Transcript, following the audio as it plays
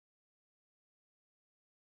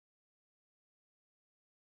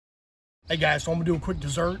Hey guys, so I'm gonna do a quick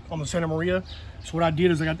dessert on the Santa Maria. So what I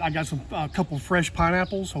did is I got some couple of fresh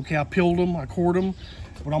pineapples. Okay, I peeled them, I cored them.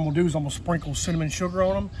 What I'm gonna do is I'm gonna sprinkle cinnamon sugar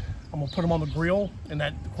on them. I'm gonna put them on the grill, and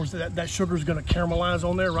that, of course, that sugar is gonna caramelize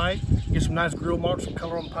on there, right? Get some nice grill marks, some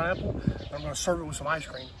color on the pineapple. And I'm gonna serve it with some ice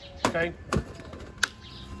cream. Okay.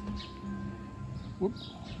 Whoop.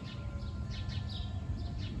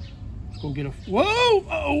 Just gonna get a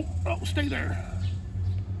whoa! Oh, stay there.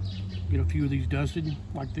 Get a few of these dusted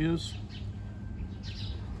like this.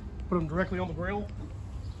 Put them directly on the grill.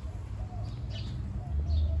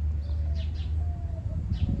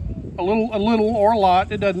 A little or a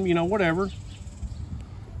lot, it doesn't, you know, whatever.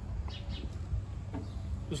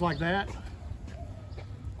 Just like that. Of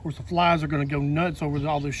course, the flies are gonna go nuts over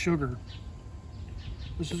all this sugar.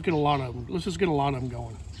 Let's just get a lot of them. Let's just get a lot of them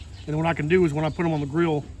going. And then what I can do is when I put them on the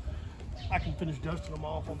grill, I can finish dusting them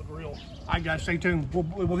off on the grill. All right, guys, stay tuned.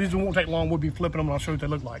 Well, these won't take long. We'll be flipping them, and I'll show you what they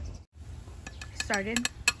look like. Started.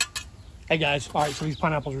 Hey, guys. All right, so these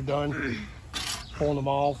pineapples are done. Pulling them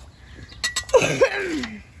off.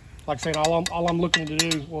 Like I said, all I'm looking to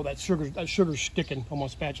do, well, that sugar's sticking on my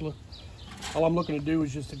spatula. All I'm looking to do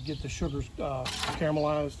is just to get the sugars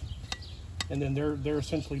caramelized, and then they're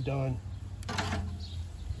essentially done.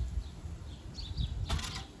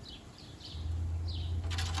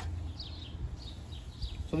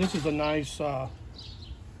 So this is a nice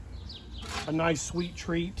sweet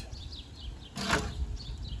treat.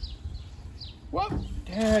 Whoop,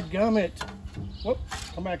 dadgummit. Whoop,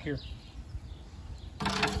 come back here.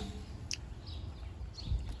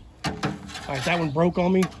 All right, that one broke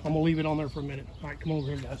on me. I'm gonna leave it on there for a minute. All right, come over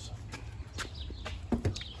here, guys.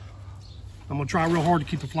 I'm gonna try real hard to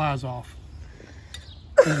keep the flies off.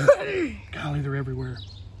 Golly, they're everywhere.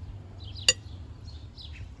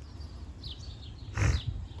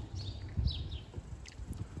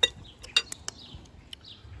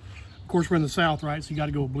 Of course, we're in the South, right? So you got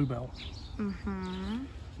to go with Bluebell. Mm-hmm.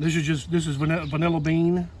 This is vanilla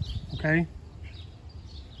bean, okay?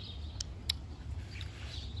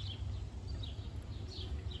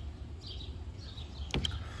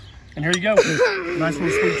 And here you go. Nice little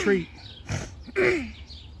sweet treat.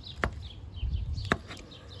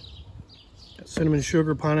 Got cinnamon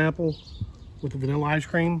sugar pineapple with the vanilla ice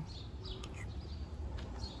cream.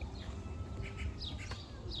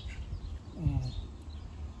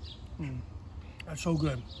 That's so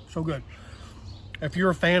good, so good. If you're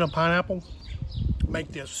a fan of pineapple, make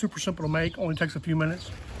this. Super simple to make, only takes a few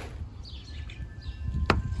minutes.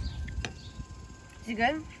 Is it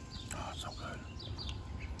good? Oh, it's so good.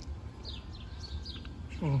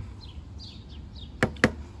 All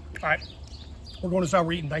right, we're going to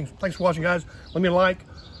start eating. Thanks for watching, guys. Leave me a like,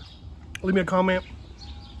 leave me a comment,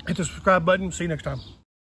 hit the subscribe button. See you next time.